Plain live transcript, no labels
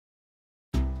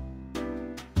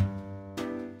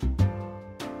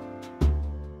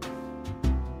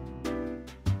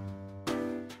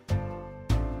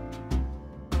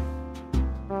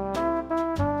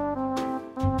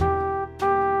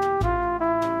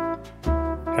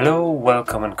Hello,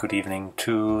 welcome and good evening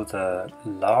to the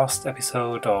last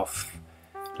episode of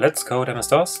Let's Code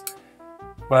MS-DOS.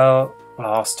 Well,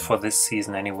 last for this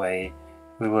season anyway.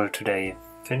 We will today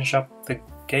finish up the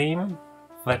game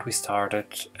that we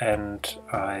started, and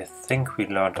I think we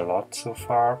learned a lot so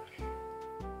far.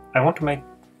 I want to make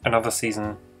another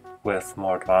season with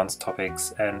more advanced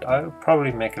topics, and I'll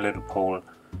probably make a little poll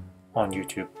on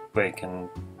YouTube where you can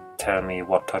tell me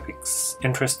what topics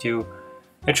interest you.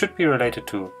 It should be related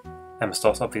to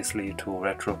MS-DOS, obviously, to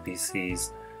retro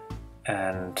PCs,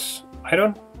 and I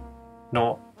don't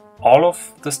know all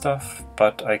of the stuff,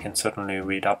 but I can certainly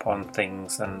read up on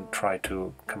things and try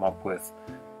to come up with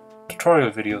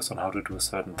tutorial videos on how to do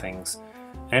certain things.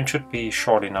 And it should be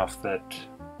short enough that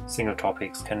single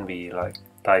topics can be like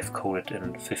live coded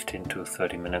in 15 to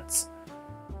 30 minutes.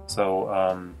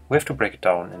 So we have to break it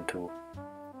down into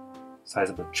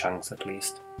sizable chunks at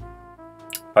least.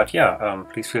 But yeah,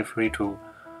 please feel free to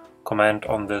comment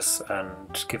on this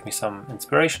and give me some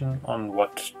inspiration on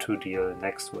what to deal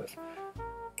next with.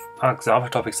 Example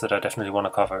topics that I definitely want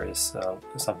to cover is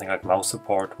something like mouse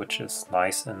support, which is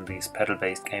nice in these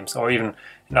pedal-based games, or even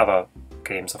in other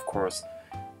games, of course.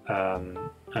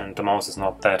 And the mouse is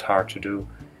not that hard to do.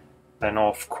 Then,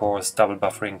 of course, double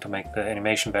buffering to make the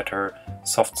animation better,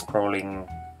 soft scrolling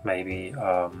maybe,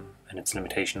 and its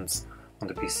limitations on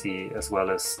the PC, as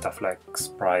well as stuff like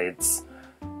sprites,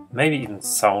 maybe even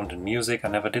sound and music. I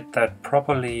never did that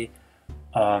properly.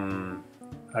 I'll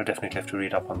definitely have to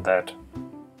read up on that.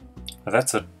 But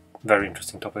that's a very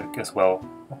interesting topic as well,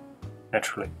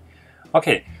 naturally.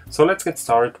 Okay, so let's get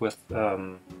started with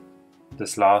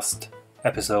this last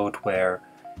episode where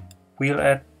we'll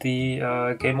add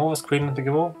the game over screen and the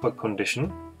game over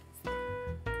condition.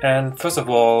 And first of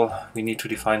all, we need to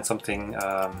define something,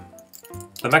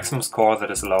 the maximum score that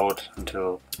is allowed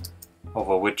until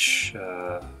over which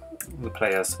the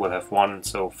players will have won.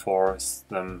 So 4 is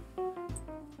them.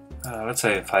 Let's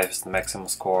say 5 is the maximum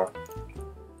score.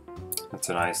 That's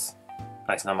a nice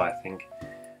number, I think.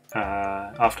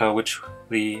 After which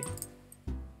the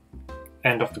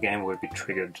end of the game will be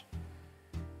triggered.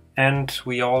 And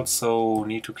we also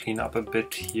need to clean up a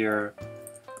bit here.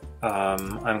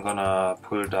 I'm gonna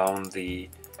pull down the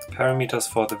parameters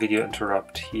for the video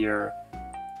interrupt here.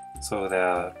 So there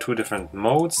are 2 different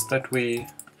modes that we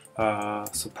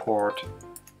support,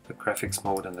 the graphics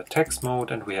mode and the text mode,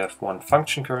 and we have one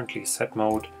function currently, set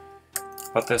mode,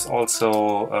 but there's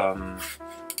also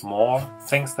more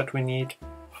things that we need.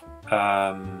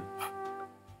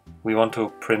 We want to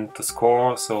print the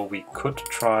score, so we could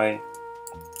try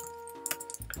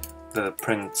the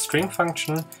print string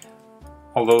function,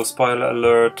 although spoiler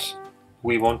alert,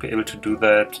 we won't be able to do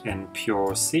that in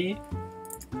pure C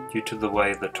due to the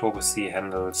way the Turbo C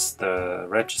handles the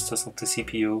registers of the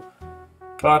CPU,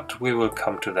 but we will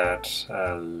come to that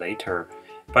later.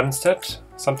 But instead,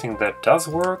 something that does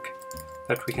work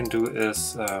that we can do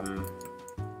is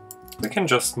we can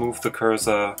just move the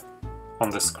cursor on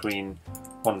the screen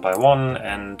one by one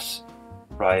and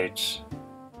write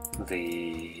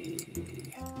the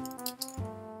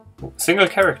single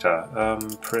character,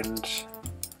 print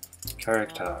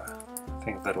character. I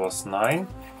think that was 9.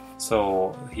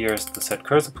 So here's the set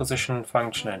cursor position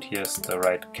function, and here's the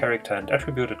right character and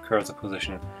attributed cursor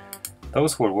position.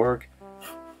 Those will work.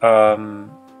 I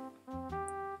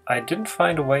didn't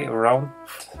find a way around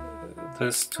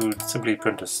this to simply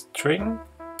print a string.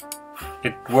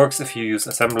 It works if you use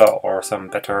assembler or some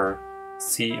better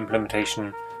C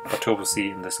implementation, but Turbo C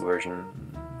in this version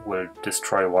will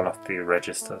destroy one of the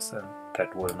registers, and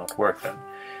that will not work then.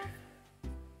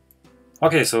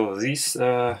 Okay, so these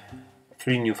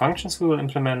 3 new functions we will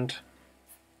implement,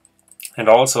 and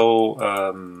also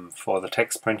for the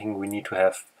text printing we need to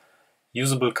have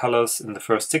usable colors in the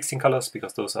first 16 colors,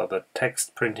 because those are the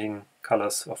text printing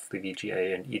colors of the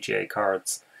VGA and EGA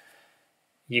cards.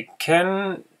 You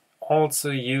can also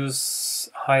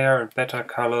use higher and better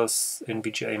colors in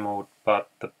VGA mode, but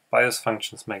the BIOS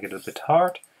functions make it a bit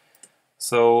hard.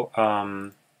 So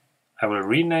I will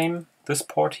rename this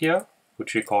port here,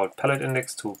 which we call palette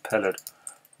index, to palette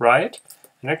right.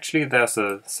 And actually there's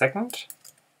a second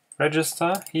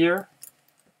register here,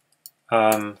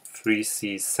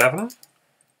 3C7,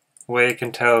 where you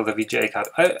can tell the VGA card,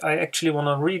 I actually want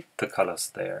to read the colors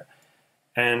there.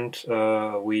 And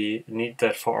we need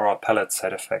that for our palette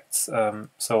side effects.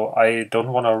 So I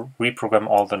don't want to reprogram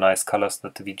all the nice colors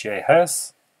that the VGA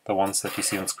has, the ones that you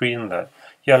see on screen, the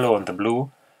yellow and the blue,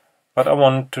 but I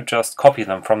want to just copy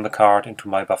them from the card into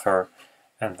my buffer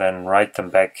and then write them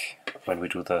back when we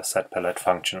do the set palette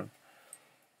function.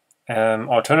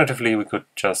 Alternatively, we could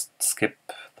just skip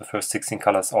the first 16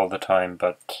 colors all the time,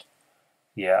 but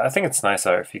Yeah, I think it's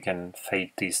nicer if you can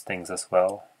fade these things as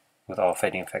well with our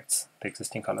fading effects, the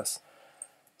existing colors.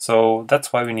 So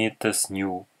that's why we need this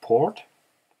new port,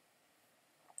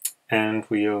 and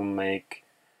we'll make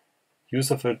use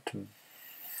of it,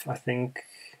 I think,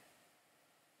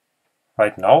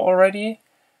 right now already.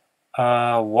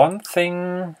 One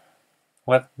thing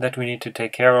that we need to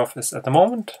take care of is, at the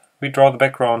moment we draw the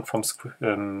background from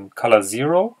color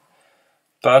 0,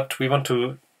 but we want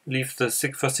to leave the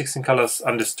first 16 colors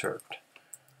undisturbed.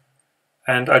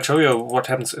 And I'll show you what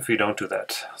happens if we don't do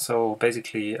that. So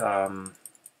basically,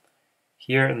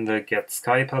 here in the Get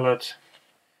Sky palette,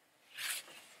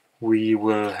 we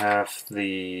will have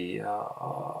the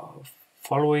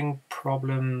following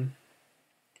problem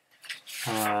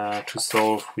to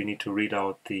solve. We need to read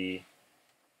out the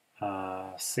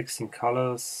 16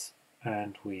 colors,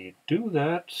 and we do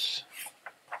that.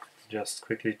 Just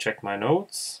quickly check my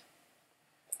notes.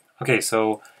 Okay,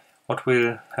 so what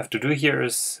we'll have to do here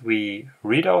is we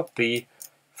read out the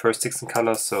first 16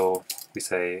 colors, so we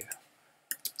say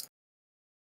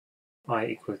I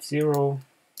equals 0,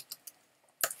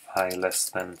 I less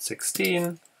than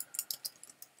 16,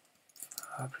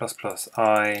 plus plus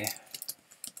I,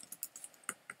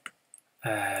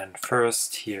 and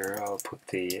first here I'll put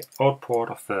the output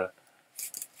of the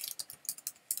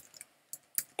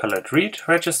palette read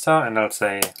register, and I'll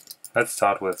say let's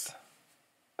start with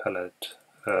palette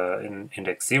in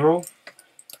index 0,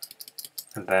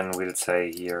 and then we'll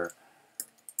say here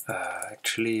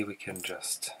actually we can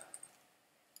just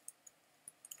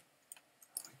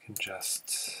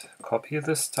copy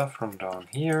this stuff from down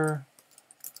here,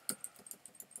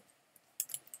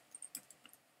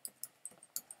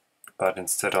 but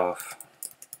instead of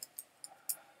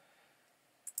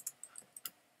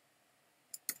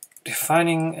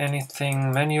defining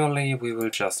anything manually, we will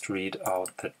just read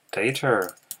out the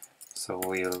data. So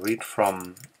we'll read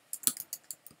from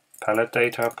palette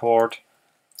data port,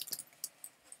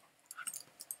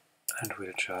 and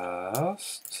we'll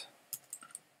just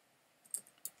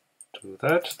do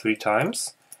that 3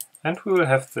 times, and we will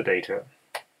have the data.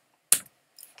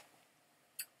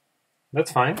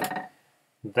 That's fine.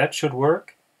 That should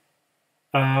work.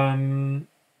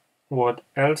 What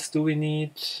else do we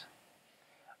need?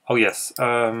 Oh yes,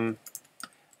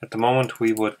 at the moment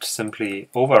we would simply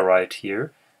overwrite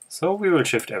here, so we will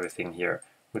shift everything here.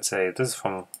 We'd say this is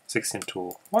from 16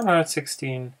 to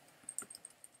 116,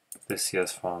 this here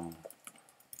is from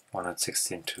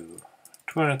 116 to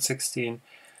 216,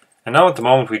 and now at the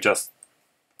moment we just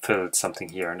filled something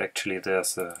here, and actually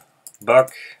there's a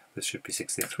bug. This should be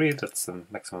 63, that's the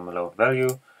maximum allowed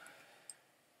value,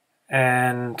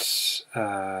 and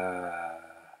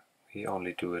we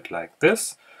only do it like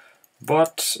this.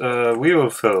 But we will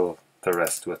fill the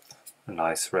rest with a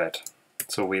nice red,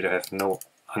 so we have no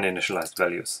uninitialized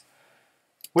values,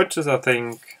 which is, I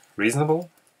think, reasonable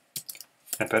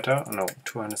and better. No,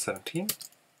 217.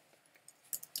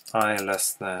 I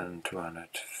less than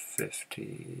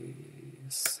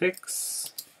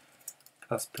 256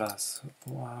 plus plus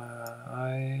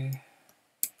y,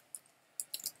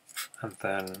 and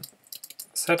then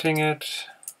setting it,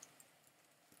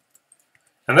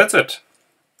 and that's it.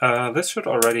 This should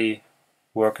already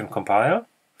work and compile.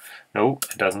 No,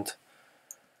 it doesn't.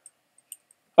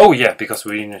 Oh yeah, because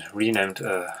we renamed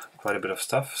quite a bit of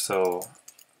stuff. So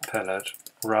palette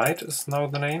write is now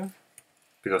the name,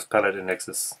 because palette index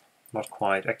is not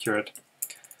quite accurate.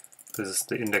 This is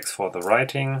the index for the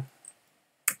writing.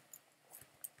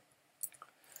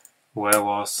 Where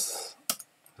was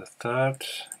the third?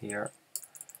 Here.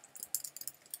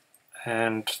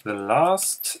 And the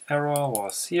last error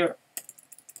was here.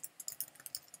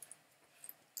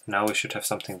 Now we should have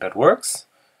something that works.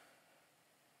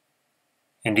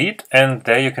 Indeed, and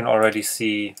there you can already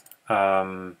see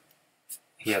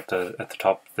here at the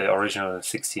top the original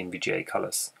 16 VGA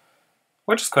colors,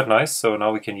 which is quite nice. So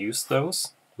now we can use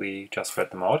those. We just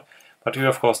read them out, but we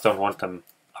of course don't want them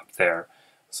up there.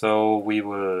 So we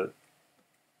will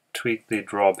tweak the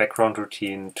draw background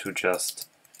routine to just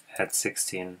add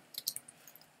 16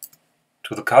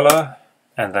 to the color,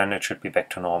 and then it should be back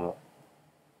to normal.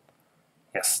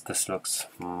 Yes, this looks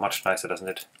much nicer, doesn't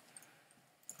it?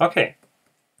 Okay.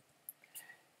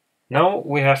 Now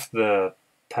we have the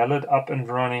palette up and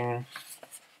running.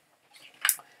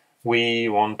 We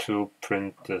want to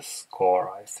print the score,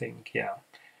 I think, yeah.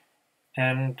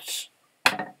 And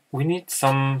we need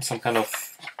some kind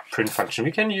of print function.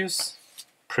 We can use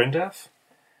printf,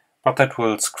 but that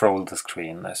will scroll the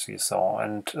screen, as we saw.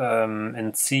 And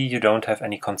in C you don't have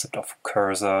any concept of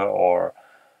cursor or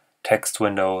text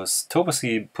windows.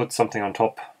 TurboC put something on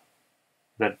top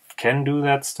that can do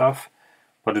that stuff,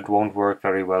 but it won't work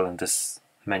very well in this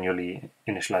manually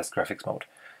initialized graphics mode.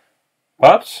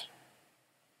 But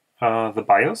the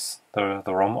BIOS, the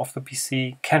ROM of the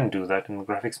PC, can do that in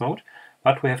graphics mode,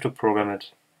 but we have to program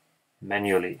it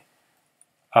manually.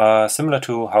 Similar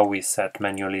to how we set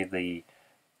manually the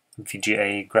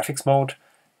VGA graphics mode,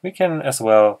 we can as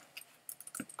well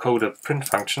code a print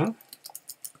function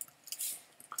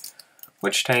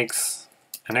which takes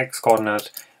an X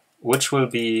coordinate, which will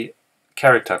be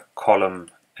character column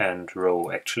and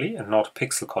row actually, and not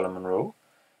pixel column and row.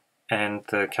 And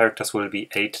the characters will be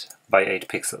 8 by 8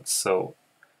 pixels. So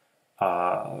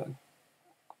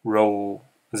row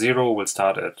 0 will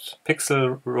start at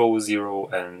pixel row 0,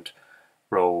 and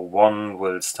row 1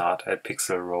 will start at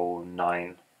pixel row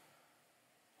 9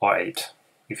 or 8.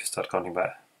 If you start counting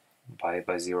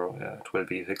by 0, it will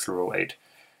be pixel row 8.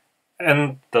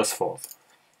 And thus forth.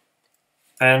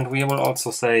 And we will also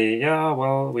say, yeah,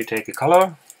 well, we take a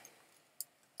color,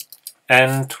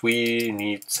 and we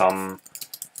need some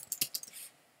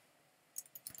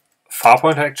far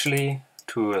pointer actually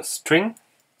to a string.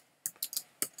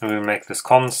 And we make this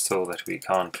const so that we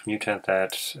can't mutate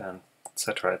that, and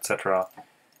etc. etc.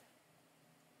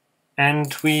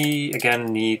 And we again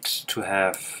need to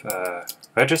have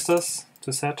registers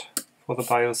to set for the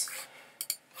BIOS.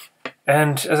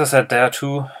 And as I said, there are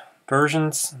two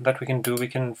versions that we can do. We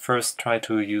can first try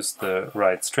to use the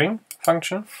writeString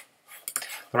function.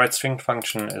 The writeString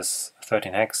function is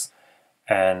 13 hex,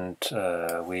 and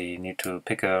we need to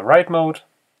pick a write mode.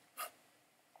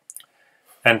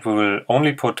 And we will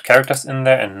only put characters in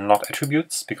there and not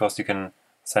attributes, because you can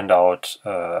send out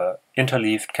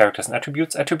interleaved characters and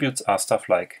attributes. Attributes are stuff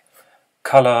like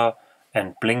color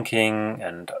and blinking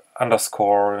and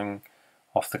underscoring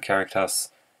of the characters,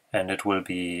 and it will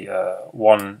be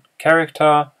one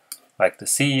character like the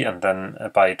C, and then a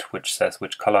byte which says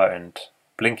which color and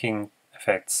blinking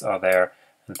effects are there,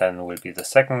 and then will be the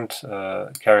second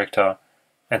character,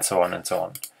 and so on and so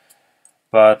on.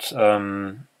 But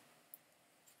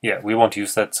yeah, we won't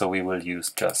use that, so we will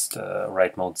use just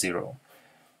write mode 0.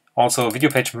 Also, video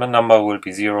page number will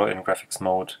be 0 in graphics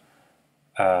mode.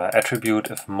 Attribute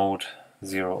if mode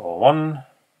 0 or 1.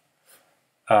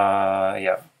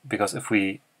 Yeah, because if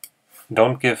we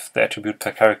don't give the attribute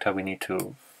per character, we need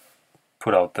to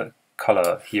put out the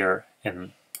color here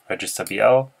in register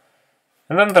BL.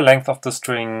 And then the length of the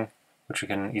string, which we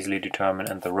can easily determine,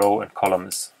 and the row and column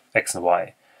is X and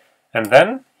Y. And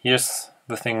then, here's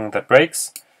the thing that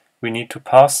breaks. We need to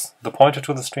pass the pointer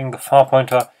to the string, the far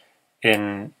pointer,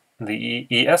 in the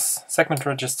ES segment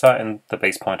register and the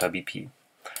base pointer BP.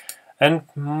 And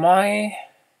my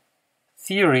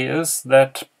theory is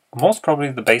that most probably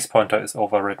the base pointer is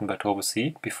overwritten by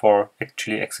TurboC before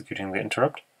actually executing the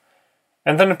interrupt.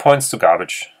 And then it points to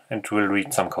garbage and will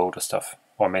read some code or stuff.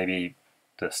 Or maybe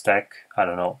the stack, I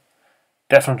don't know.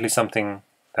 Definitely something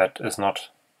that is not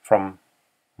from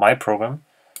my program.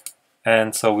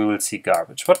 And so we will see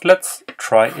garbage. But let's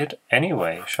try it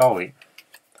anyway, shall we?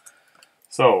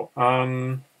 So,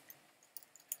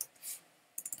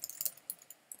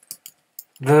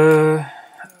 the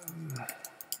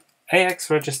AX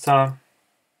register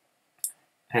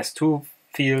has two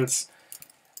fields.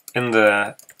 In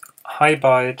the high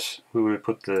byte, we will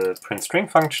put the print string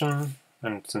function,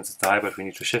 and since it's the high byte, we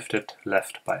need to shift it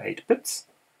left by 8 bits,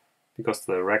 because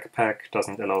the reg pack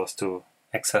doesn't allow us to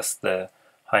access the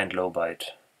high and low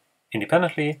byte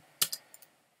independently.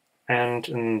 And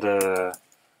in the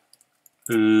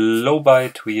low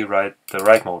byte, we write the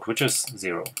write mode, which is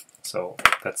 0. So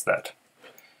that's that.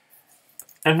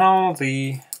 And now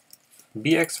the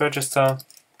BX register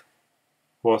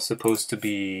was supposed to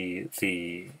be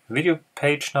the video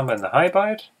page number in the high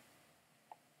byte,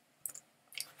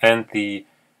 and the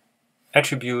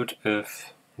attribute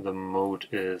if the mode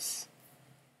is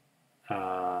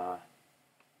 0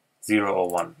 or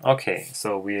 1. Okay,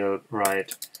 so we'll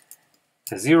write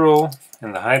a 0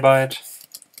 in the high byte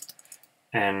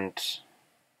and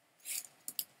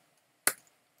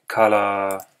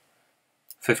color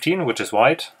 15, which is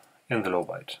white, in the low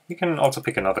byte. We can also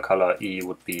pick another color. E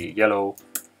would be yellow,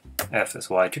 F is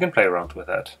white. You can play around with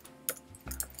that.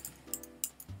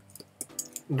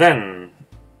 Then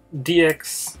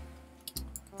DX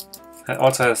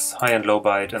also has high and low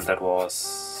byte, and that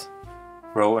was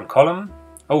row and column.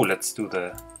 Oh, let's do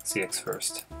the CX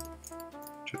first.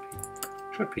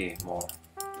 Should be more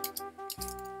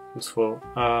useful.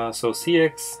 So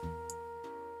CX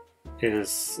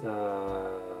is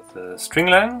the string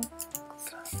len,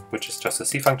 which is just a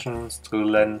C function,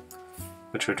 string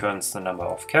which returns the number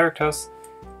of characters,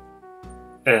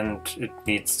 and it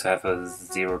needs to have a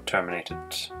 0 terminated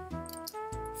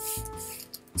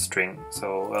string.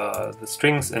 So the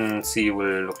strings in C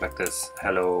will look like this: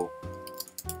 hello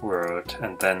world,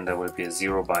 and then there will be a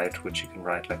 0 byte which you can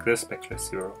write like this,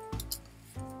 \0.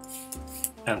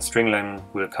 And string length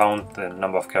will count the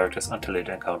number of characters until it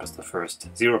encounters the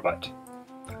first 0 byte.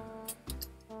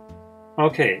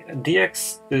 Okay,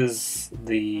 dx is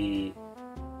the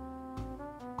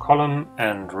column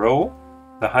and row.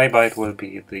 The high byte will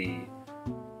be the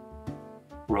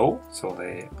row, so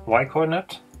the y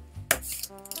coordinate.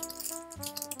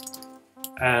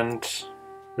 And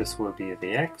this will be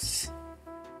the x.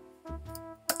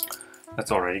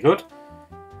 That's already good.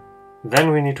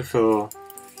 Then we need to fill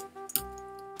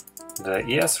the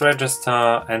ES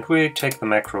register, and we take the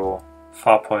macro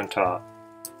far pointer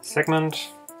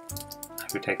segment.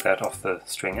 We take that off the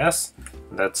string S.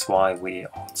 That's why we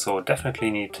also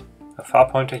definitely need a far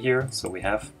pointer here, so we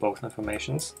have both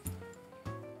informations.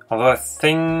 Although I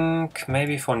think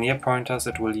maybe for near pointers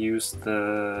it will use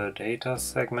the data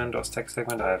segment or stack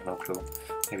segment, I have no clue.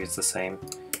 Maybe it's the same.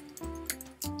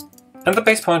 And the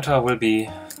base pointer will be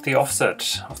the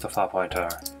offset of the far pointer.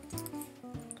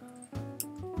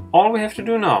 All we have to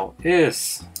do now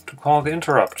is to call the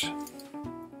interrupt,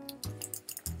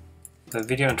 the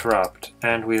video interrupt,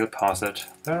 and we'll pass it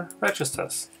the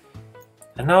registers.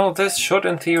 And now this should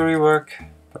in theory work,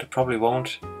 but it probably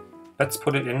won't. Let's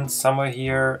put it in somewhere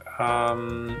here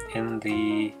in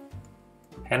the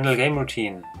handle game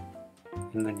routine,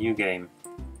 in the new game.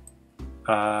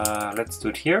 Let's do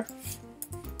it here.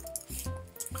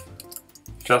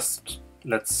 Just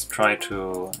let's try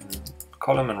to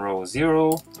column and row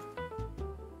 0,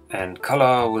 and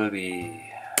color will be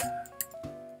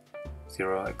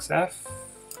 0xf.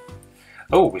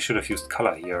 Oh, we should have used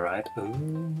color here, right?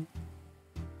 Ooh.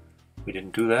 We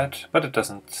didn't do that, but it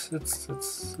doesn't. It's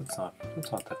not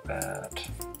that bad.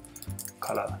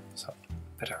 Color, so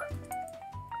better.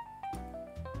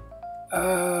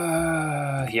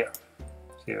 Here,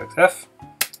 0xf.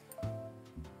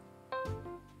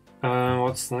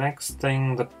 What's the next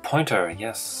thing? The pointer.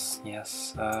 Yes.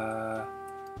 I'm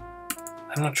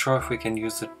not sure if we can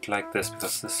use it like this,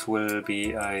 because this will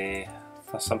be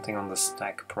something on the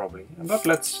stack probably. But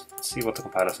let's see what the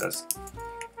compiler says.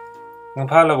 The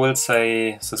compiler will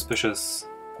say suspicious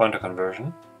pointer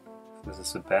conversion. This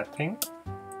is a bad thing.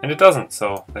 And it doesn't,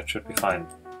 so that should be fine.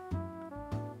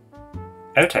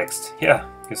 L text. Yeah,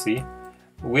 you see.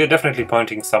 We're definitely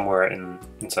pointing somewhere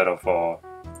inside of our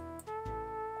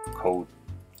code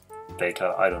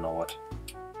data, I don't know what.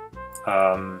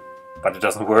 But it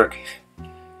doesn't work.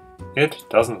 It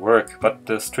doesn't work, but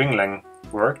the string length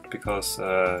worked, because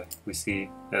we see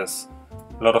there's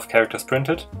a lot of characters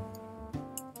printed,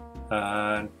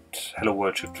 and hello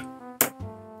world should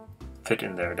fit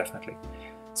in there definitely.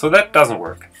 So that doesn't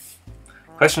work.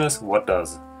 Question is, what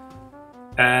does?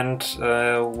 And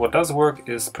what does work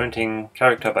is printing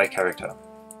character by character.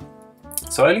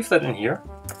 So I leave that in here,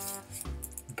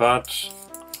 but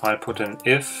I'll put an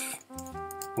if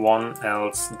one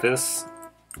else this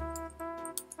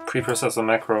preprocessor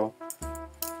macro,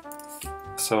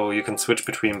 so you can switch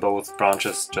between both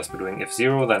branches just by doing if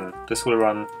 0, then this will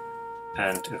run,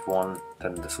 and if 1,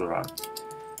 then this will run.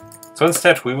 So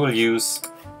instead we will use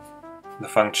the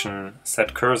function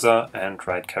setCursor and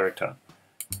writeCharacter.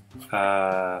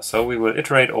 So we will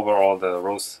iterate over all the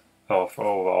rows, over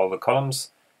all the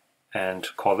columns, and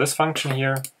call this function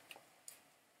here.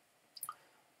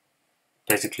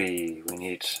 Basically we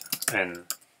need an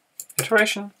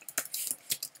iteration,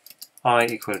 I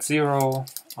equals 0,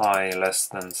 I less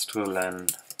than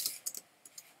strlen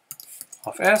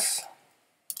of s,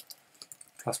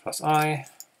 plus I.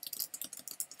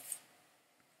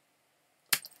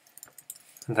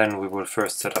 And then we will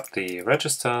first set up the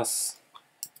registers.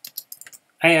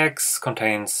 AX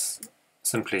contains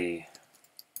simply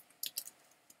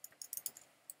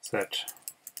set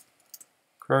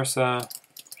cursor,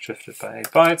 shifted by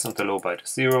 8 bytes, and the low byte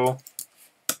is 0.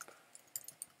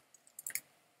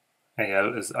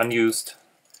 AL is unused.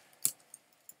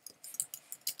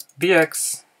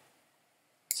 BX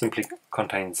simply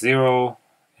contains 0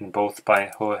 in both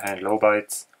high and low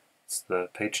bytes. It's the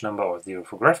page number or 0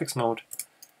 for graphics mode.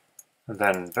 And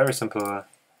then very simple,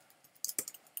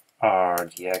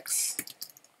 RDX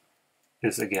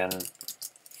is again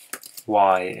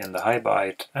Y in the high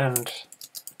byte and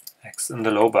X in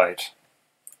the low byte.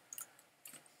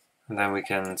 And then we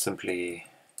can simply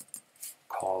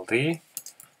call the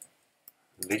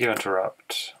video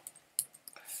interrupt.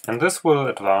 And this will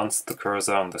advance the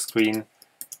cursor on the screen.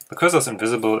 The cursor is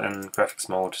invisible in graphics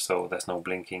mode, so there's no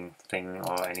blinking thing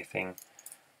or anything,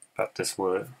 but this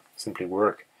will simply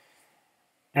work.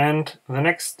 And the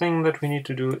next thing that we need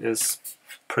to do is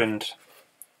print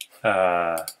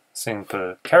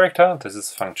simple character. This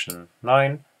is function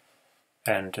 9,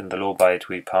 and in the low byte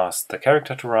we pass the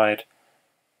character to write,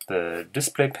 the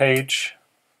display page,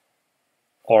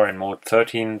 or in mode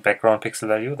 13 background pixel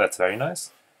value, that's very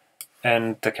nice,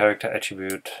 and the character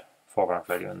attribute foreground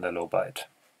value in the low byte.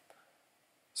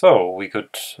 So we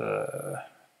could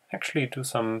actually do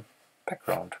some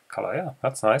background color. Yeah,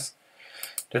 that's nice.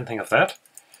 Didn't think of that.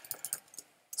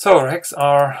 So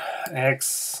rexr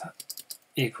x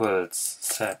equals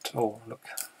set. Oh, look,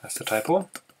 that's the typo.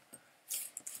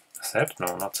 Set?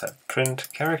 No, not set. Print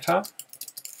character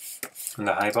in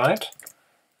the high byte.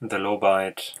 In the low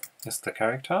byte is the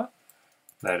character.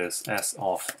 That is s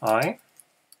of I.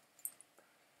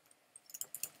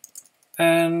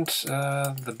 And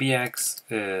the bx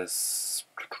is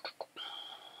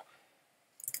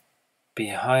b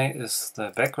high is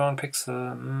the background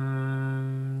pixel.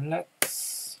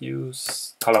 Let's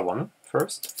use color 1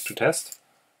 first to test.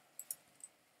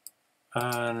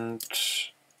 And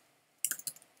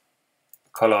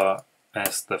color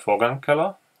as the foreground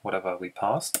color, whatever we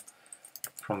passed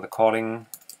from the calling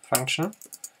function.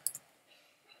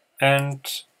 And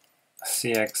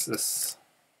cx is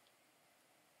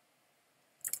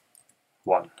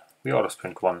 1. We always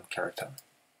print 1 character.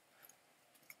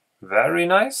 Very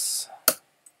nice.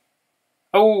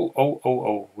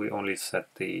 Oh! We only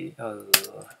set the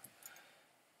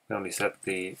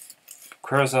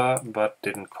cursor, but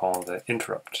didn't call the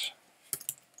interrupt.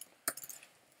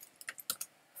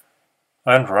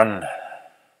 And run.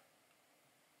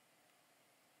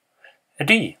 A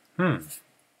D.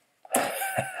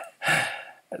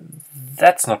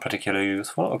 That's not particularly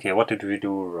useful. Okay, what did we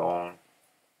do wrong?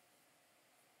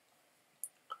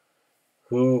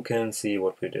 Who can see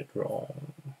what we did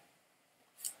wrong?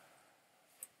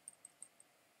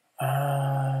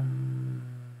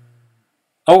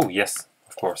 Oh, yes,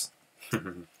 of course.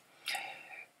 The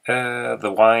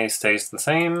y stays the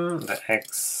same, the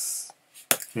x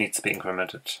needs to be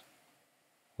incremented.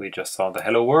 We just saw the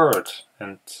hello world,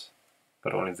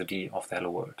 but only the d of the hello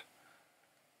world.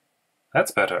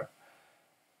 That's better.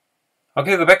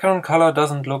 Okay, the background color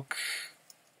doesn't look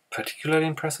particularly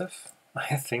impressive.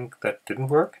 I think that didn't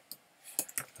work.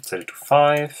 Let's set it to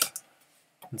 5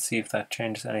 and see if that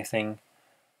changes anything.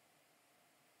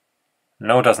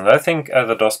 No, it doesn't. I think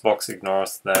the DOSBox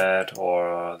ignores that,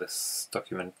 or this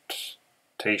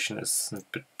documentation is a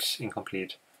bit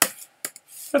incomplete.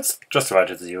 Let's just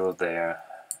write it 0 there.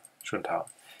 Shouldn't harm.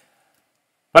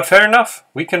 But fair enough.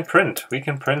 We can print. We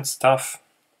can print stuff.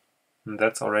 And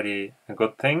that's already a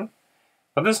good thing.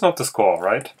 But this is not the score,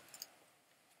 right?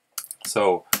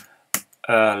 So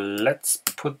let's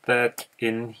put that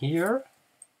in here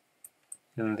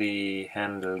in the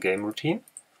handle game routine.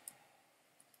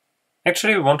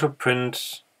 Actually, we want to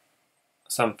print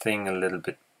something a little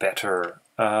bit better.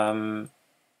 How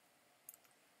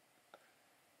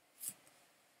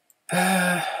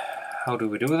do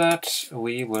we do that?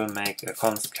 We will make a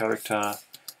const character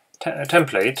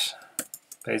template,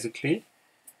 basically.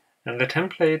 And the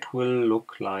template will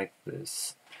look like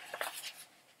this.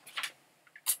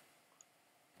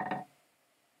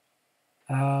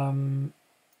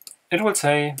 It will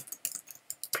say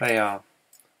player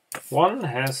 1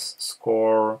 has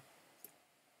score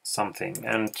something,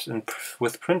 and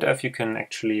with printf you can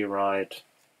actually write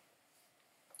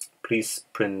please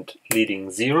print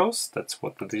leading zeros, that's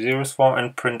what the zeros for,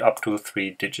 and print up to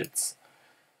 3 digits.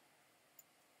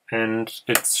 And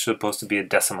it's supposed to be a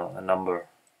decimal, a number.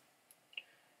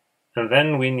 And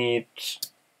then we need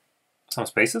some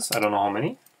spaces, I don't know how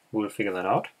many, we'll figure that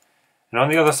out. And on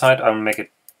the other side I'll make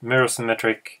it mirror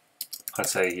symmetric. I'll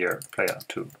say here player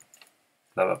 2.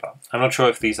 Blah, blah, blah. I'm not sure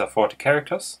if these are 40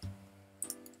 characters,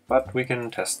 but we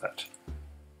can test that.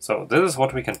 So this is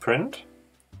what we can print,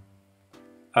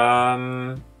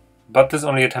 but this is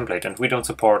only a template and we don't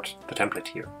support the template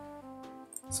here.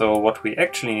 So what we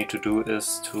actually need to do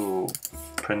is to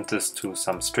print this to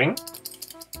some string,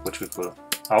 which we pull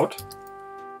out.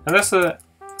 And there's a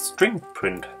string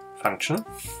print function,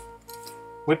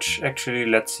 which actually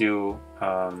lets you,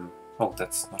 oh,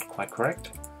 that's not quite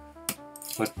correct.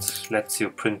 Which lets you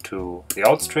print to the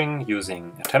out string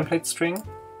using a template string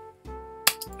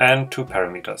and 2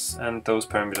 parameters. And those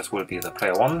parameters will be the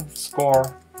player 1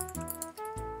 score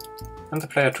and the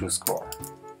player 2 score.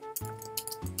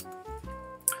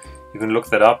 You can look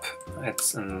that up.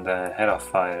 It's in the header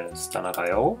file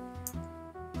standard.io.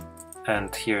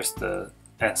 And here's the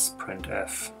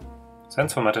sprintf.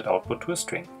 Sends formatted output to a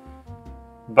string.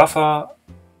 Buffer,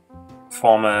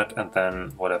 format, and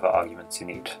then whatever arguments you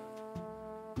need.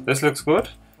 This looks good,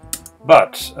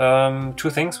 but 2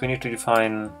 things. We need to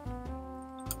define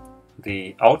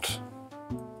the out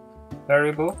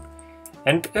variable.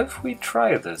 And if we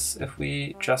try this, if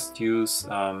we just use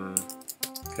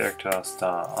character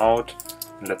star out,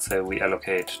 and let's say we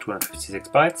allocate 256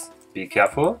 bytes, be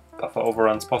careful, buffer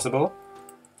overruns possible,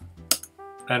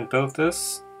 and build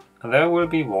this, and there will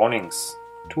be warnings,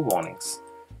 2 warnings.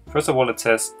 First of all, it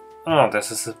says, oh,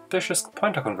 there's a suspicious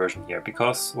pointer conversion here,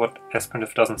 because what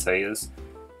sprintf doesn't say is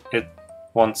it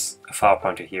wants a far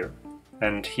pointer here.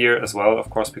 And here as well, of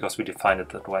course, because we defined it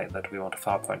that way, that we want a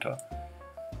far pointer.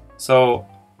 So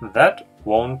that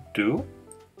won't do.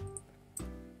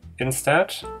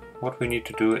 Instead, what we need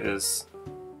to do is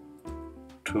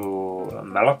to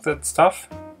malloc that stuff.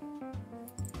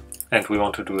 And we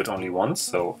want to do it only once,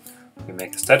 so we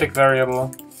make a static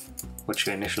variable, which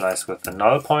we initialize with the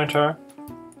null pointer,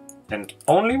 and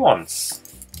only once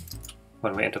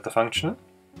when we enter the function,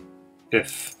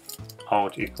 if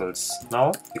out equals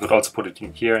null. You could also put it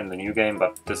in here in the new game,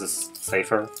 but this is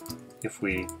safer. If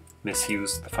we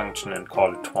misuse the function and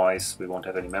call it twice, we won't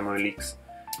have any memory leaks.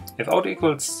 If out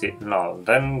equals null,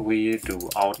 then we do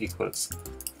out equals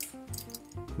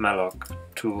malloc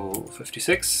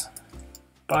 256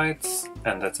 bytes,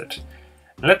 and that's it.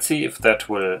 Let's see if that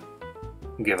will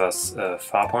give us a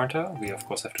far pointer. We of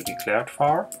course have to declare it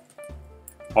far,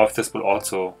 or if this will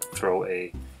also throw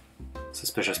a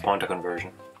suspicious pointer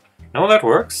conversion. No, that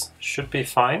works, should be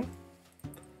fine.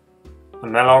 A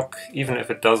malloc, even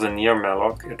if it does a near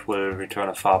malloc, it will return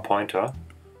a far pointer.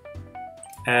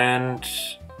 And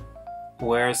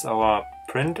where's our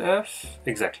printf?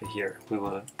 Exactly here. We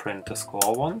will print the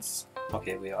score once.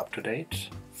 Okay, we are up to date.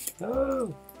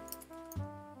 Oh!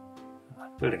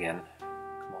 Build again.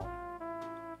 Come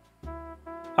on.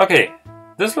 Okay,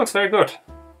 this looks very good.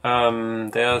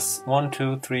 There's 1,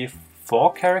 2, 3,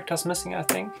 4 characters missing, I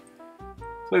think.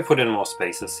 So we put in more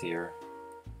spaces here.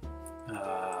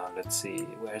 Let's see,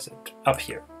 where is it? Up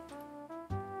here.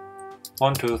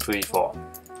 1, 2, 3, 4.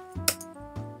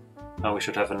 Now we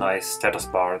should have a nice status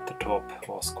bar at the top,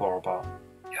 or score bar.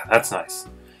 Yeah, that's nice.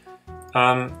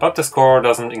 But the score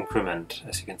doesn't increment,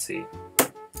 as you can see.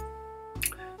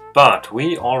 But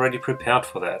we already prepared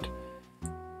for that.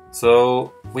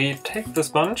 So we take this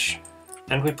bunch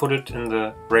and we put it in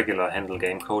the regular handle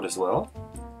game code as well.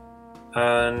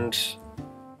 And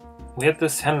we had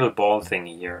this handle ball thing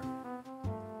here.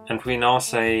 And we now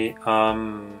say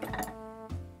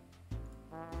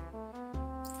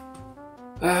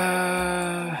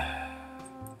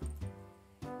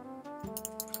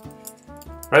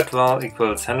redval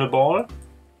equals handleball,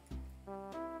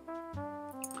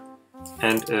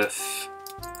 and if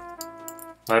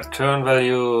return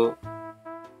value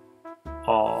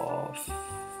of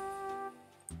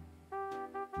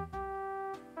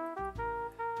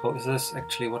is this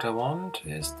actually what I want?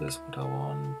 Is this what I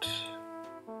want?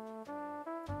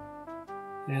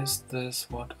 Is this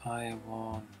what I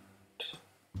want?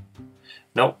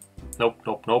 Nope, nope,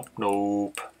 nope, nope,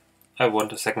 nope. I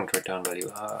want a second return value.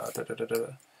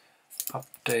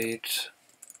 Update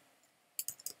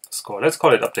score. Let's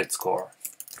call it update score.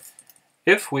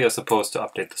 If we are supposed to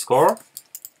update the score,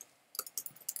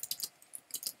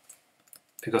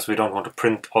 because we don't want to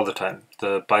print all the time.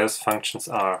 The BIOS functions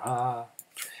are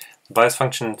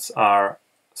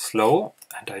slow,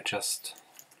 and I just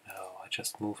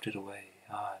moved it away.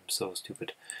 I'm so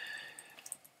stupid.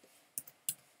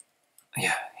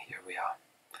 Yeah, here we are.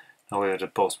 Now we're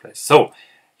at both places. So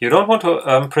you don't want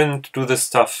to do this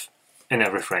stuff in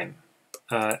every frame.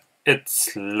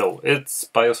 It's slow. Its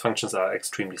BIOS functions are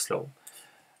extremely slow.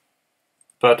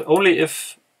 But only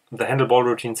if the handleball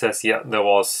routine says, yeah, there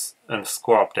was a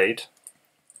score update,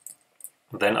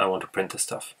 then I want to print this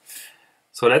stuff.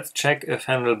 So let's check if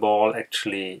handleball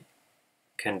actually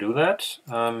can do that.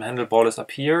 Handleball is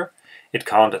up here. It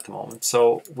can't at the moment.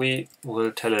 So we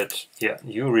will tell it, yeah,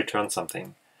 you return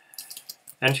something.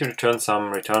 And you return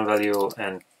some return value,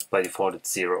 and by default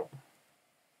it's 0.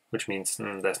 Which means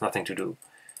there's nothing to do.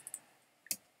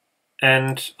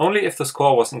 And only if the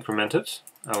score was incremented,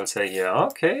 I will say, yeah,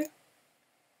 okay.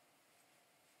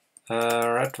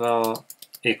 Redval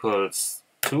equals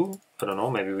 2. I don't know,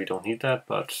 maybe we don't need that,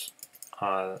 but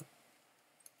I'll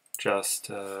just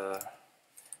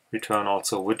return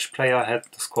also which player had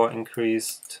the score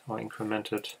increased or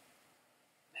incremented.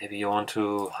 Maybe you want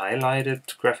to highlight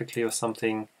it graphically or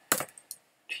something.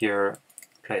 Here,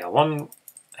 player 1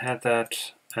 had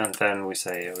that, and then we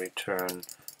say return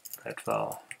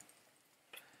redval.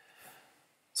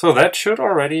 So that should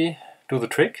already do the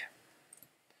trick.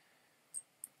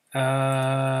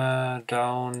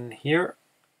 Down here,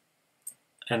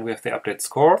 and we have the update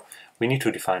score. We need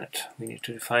to define it. We need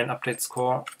to define update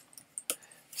score.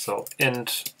 So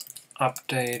int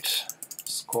update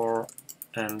score,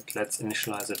 and let's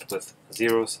initialize it with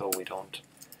 0 so we don't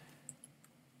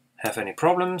have any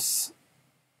problems.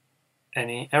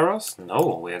 Any errors?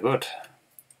 No, we're good.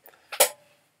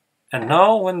 And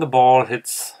now when the ball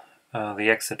hits the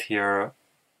exit here,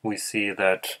 we see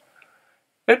that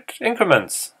it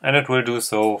increments, and it will do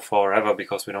so forever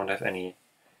because we don't have any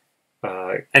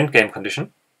endgame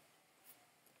condition.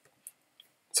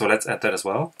 So let's add that as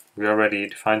well. We already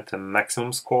defined the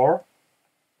maximum score.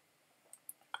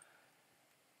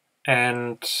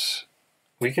 And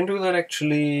we can do that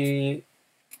actually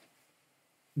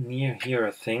near here,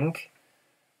 I think.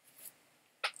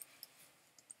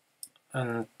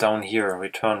 And down here,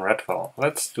 return Redwell.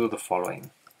 Let's do the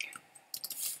following.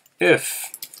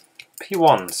 If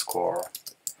P1 score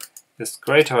is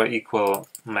greater or equal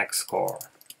max score,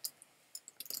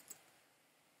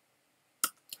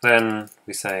 then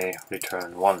we say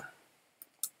return 1.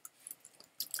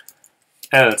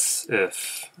 Else,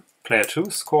 if player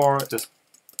 2 score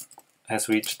has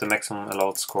reached the maximum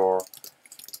allowed score,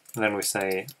 then we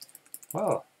say,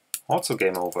 well, also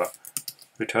game over,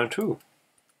 return 2.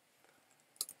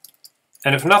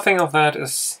 And if nothing of that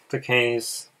is the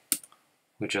case,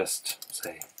 we just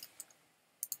say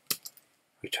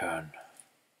return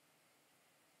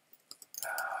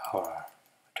our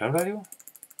return value.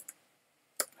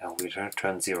 No, we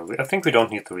return 0. I think we don't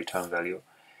need the return value,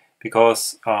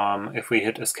 because if we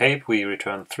hit escape, we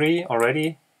return 3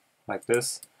 already, like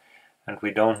this, and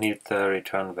we don't need the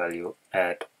return value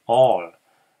at all.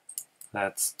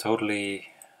 That's totally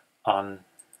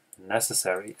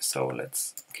unnecessary, so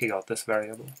let's kick out this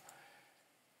variable.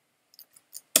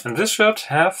 And this should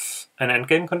have an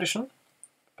endgame condition,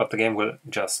 but the game will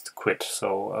just quit.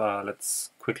 So let's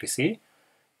quickly see.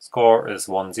 Score is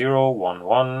 1, 0, 1,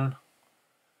 1.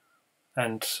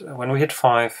 And when we hit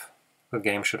 5, the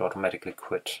game should automatically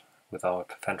quit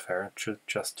without fanfare. It should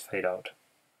just fade out.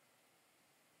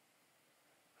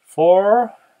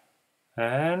 4,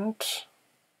 and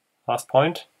last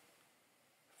point,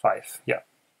 5. Yeah,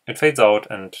 it fades out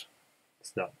and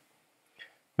it's done.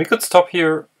 We could stop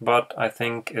here, but I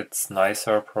think it's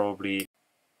nicer probably.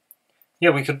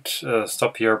 Yeah, we could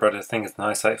stop here, but I think it's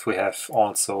nicer if we have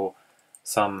also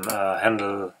some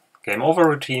handle game over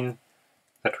routine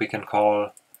that we can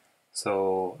call.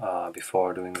 So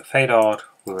before doing the fade out,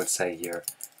 we will say here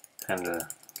handle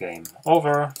game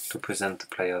over to present the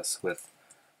players with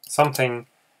something.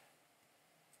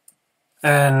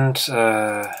 And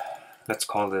let's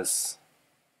call this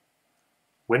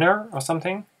winner or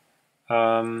something.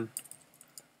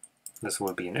 This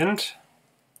will be an int.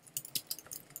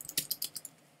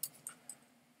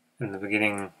 In the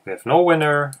beginning we have no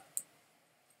winner,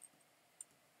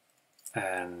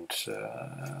 and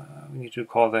we need to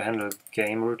call the handle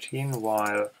game routine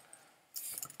while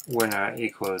winner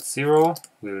equals 0.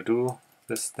 We'll do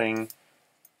this thing,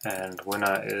 and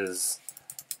winner is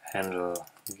handle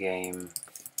game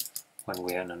when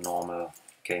we're in a normal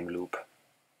game loop.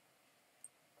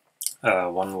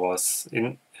 1 was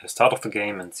in the start of the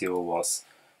game and 0 was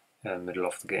middle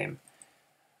of the game.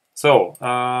 So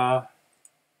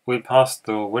we'll pass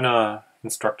the winner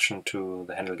instruction to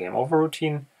the handle game over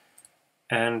routine.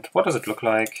 And what does it look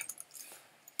like?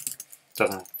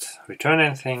 Doesn't return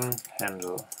anything.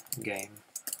 Handle game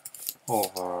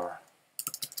over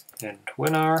int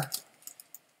winner.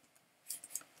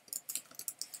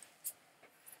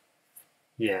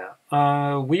 Yeah,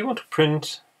 we want to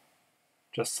print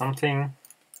just something,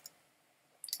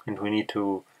 and we need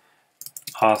to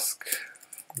ask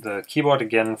the keyboard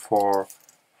again for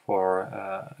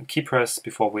key press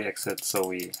before we exit. So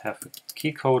we have a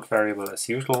key code variable as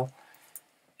usual,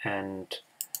 and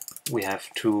we have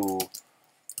two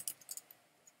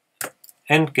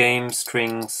end game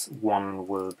strings. One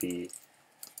will be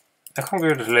a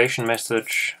congratulation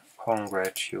message,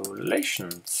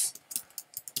 congratulations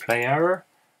player,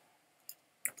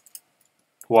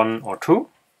 1 or 2,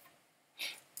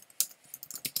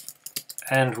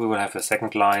 and we will have a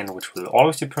second line which will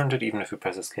always be printed even if you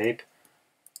press escape.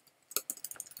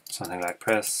 Something like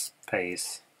press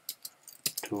space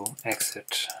to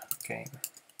exit game.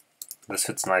 This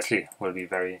fits nicely, will be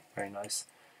very, very nice.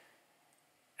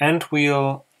 And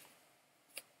we'll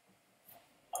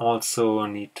also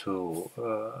need to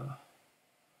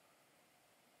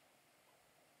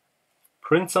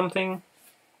print something.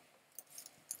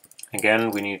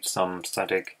 Again, we need some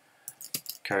static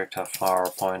character var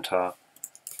pointer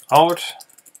out,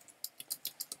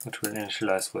 which we'll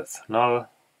initialize with null.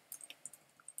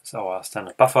 It's our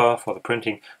standard buffer for the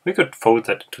printing. We could fold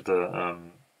that to the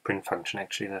print function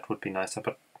actually, that would be nicer,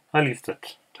 but I'll leave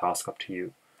that task up to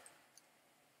you.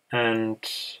 And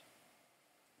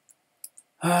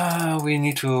We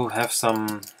need to have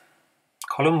some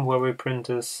column where we print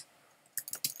this.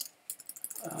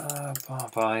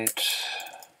 Byte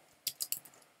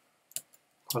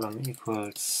column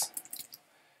equals.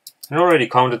 I already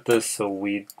counted this, so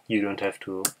you don't have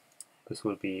to. This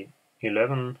will be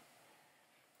 11.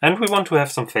 And we want to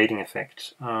have some fading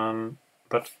effect,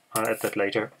 but I'll add that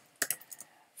later.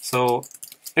 So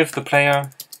if the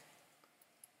player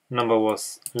number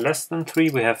was less than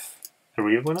 3, we have a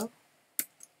real winner.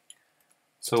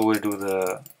 So we'll do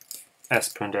the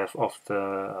sprintf of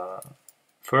the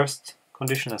first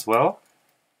condition as well.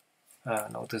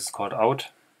 No, this is called out.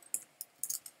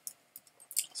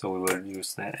 So we will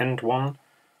use the end one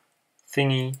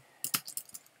thingy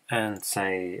and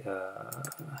say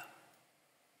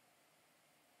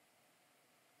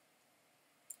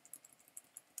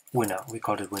winner. We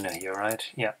called it winner here, right?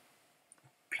 Yeah.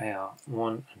 Player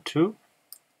 1 and 2.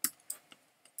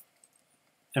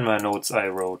 In my notes I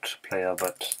wrote player,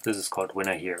 but this is called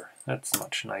winner here. That's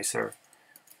much nicer.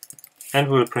 And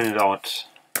we'll print it out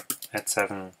at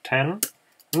 7, 10.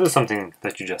 And this is something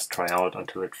that you just try out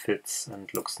until it fits and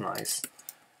looks nice.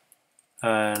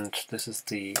 And this is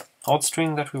the out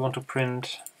string that we want to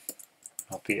print,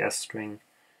 not the S string.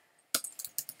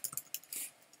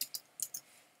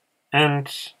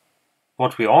 And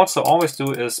what we also always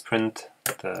do is print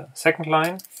the second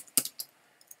line.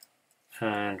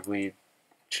 And we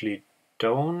actually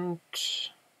don't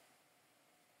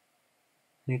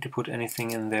need to put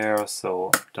anything in there, so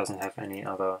it doesn't have any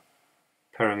other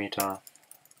parameter.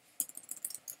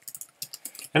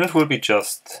 And it will be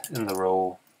just in the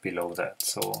row below that.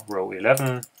 So row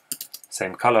 11,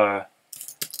 same color,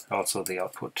 also the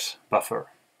output buffer.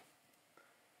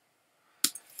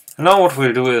 And now what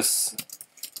we'll do is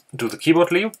do the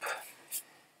keyboard loop,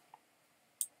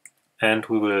 and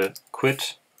we will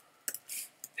quit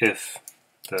if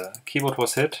the keyboard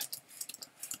was hit.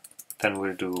 Then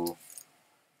we'll do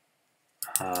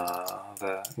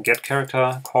the get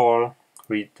character call,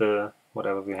 read the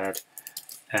whatever we had,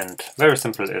 and very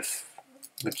simple if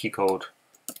the key code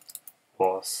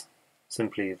was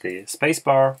simply the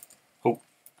spacebar,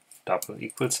 double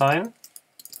equal sign,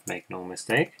 make no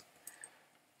mistake,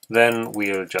 then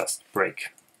we'll just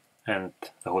break and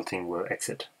the whole thing will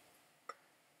exit.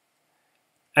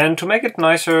 And to make it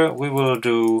nicer, we will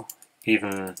do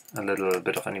even a little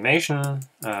bit of animation.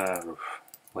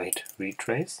 Wait,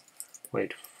 retrace?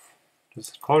 Wait, is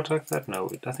it called like that? No,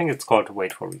 I think it's called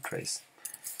wait for retrace.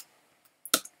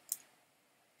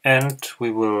 And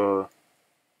we will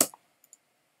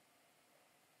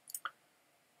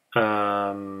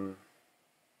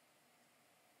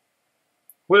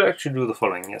we'll actually do the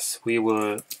following. Yes, we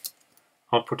will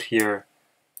output here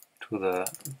to the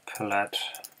palette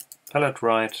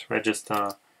write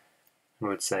register. We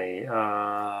would say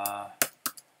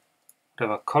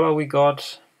whatever color we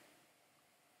got,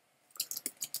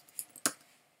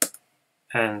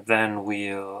 and then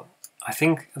we'll. I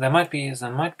think there might be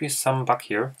some bug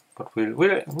here, but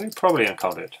we'll probably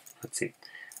encounter it. Let's see.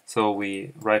 So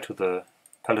we write to the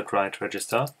palette write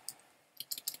register,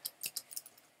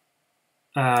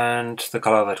 and the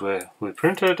color that we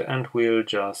printed, and we'll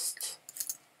just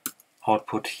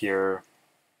output here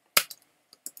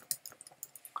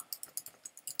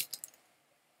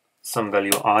some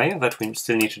value I that we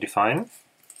still need to define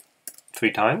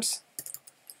 3 times.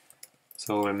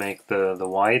 So we'll make the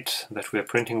white that we're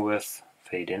printing with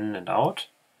fade in and out.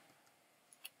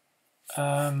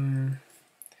 But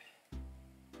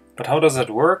how does that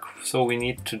work? So we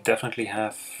need to definitely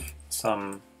have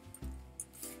some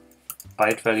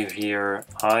byte value here,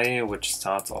 I, which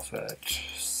starts off at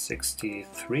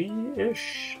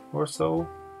 63-ish or so.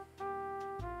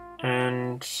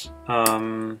 And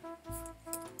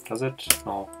does it?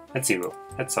 No, at 0.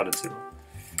 Let's start at 0.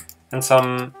 And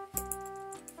some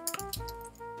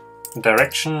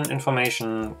direction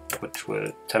information which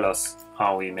will tell us,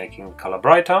 are we making the color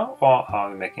brighter or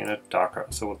are we making it darker?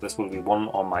 So this will be 1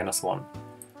 or -1.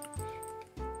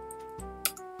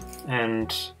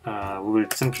 And we will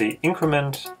simply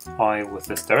increment I with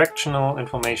this directional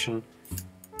information,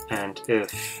 and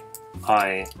if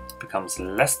I becomes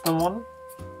less than 1,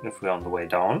 if we're on the way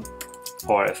down,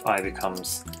 or if I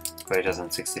becomes greater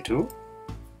than 62,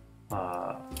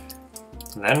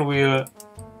 then we'll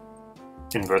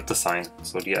invert the sign,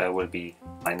 so di will be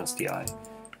 -di.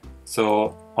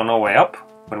 So on our way up,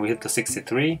 when we hit the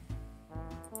 63,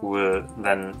 we'll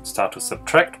then start to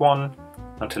subtract 1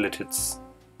 until it hits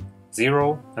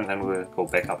 0, and then we'll go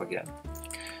back up again.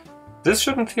 This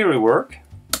should in theory work.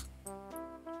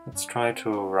 Let's try to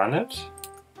run it.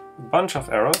 A bunch of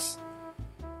errors.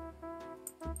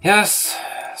 Yes,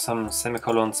 some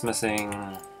semicolons missing.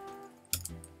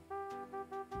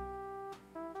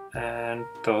 And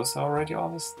those are already all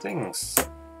the things.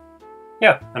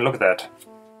 Yeah, and look at that.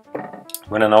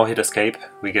 When I now hit escape,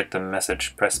 we get the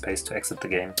message press space to exit the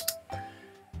game.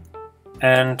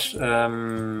 And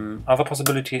other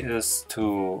possibility is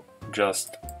to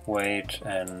just wait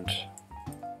and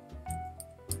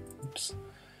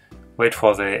wait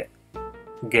for the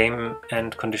game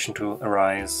end condition to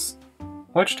arise,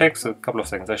 which takes a couple of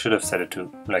seconds. I should have set it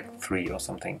to like 3 or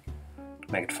something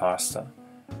to make it faster.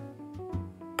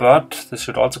 But this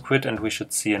should also quit and we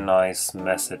should see a nice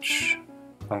message.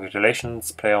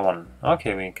 Congratulations, player 1.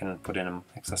 Okay, we can put in an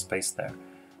extra space there.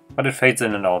 But it fades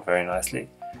in and out very nicely.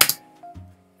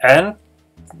 And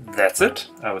that's it,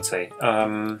 I would say.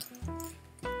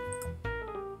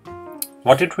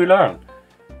 What did we learn?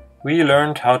 We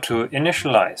learned how to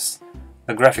initialize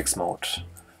the graphics mode,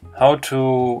 how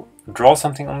to draw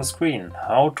something on the screen,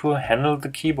 how to handle the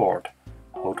keyboard,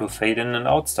 how to fade in and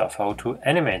out stuff, how to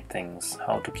animate things,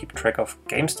 how to keep track of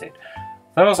game state.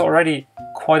 That was already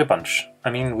quite a bunch.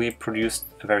 I mean, we produced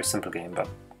a very simple game, but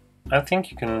I think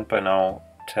you can by now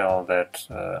tell that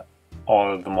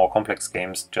all the more complex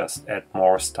games just add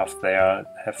more stuff there,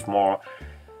 have more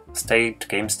state,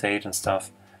 game state and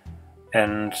stuff.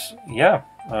 And yeah,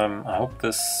 I hope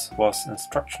this was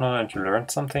instructional and you learned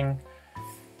something.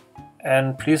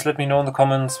 And please let me know in the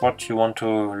comments what you want to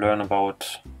learn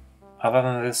about other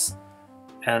than this.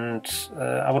 And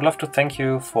I would love to thank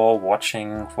you for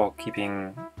watching, for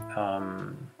keeping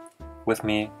with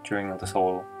me during this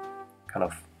whole kind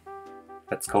of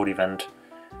Let's Code event.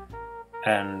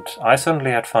 And I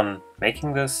certainly had fun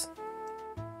making this.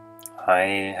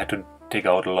 I had to dig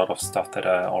out a lot of stuff that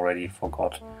I already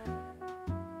forgot.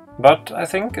 But I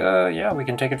think, yeah, we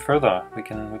can take it further. We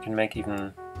can make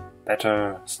even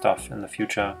better stuff in the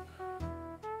future.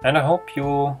 And I hope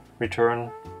you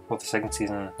return for the second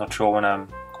season. Not sure when I'm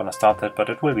gonna start that, but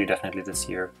it will be definitely this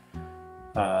year.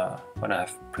 When I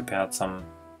have prepared some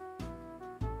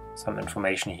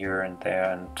information here and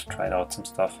there and tried out some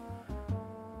stuff.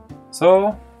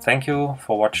 So, thank you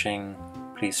for watching.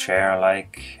 Please share,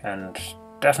 like, and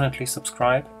definitely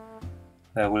subscribe.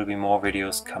 There will be more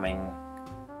videos coming.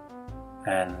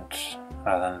 And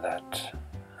other than that,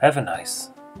 have a nice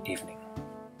evening.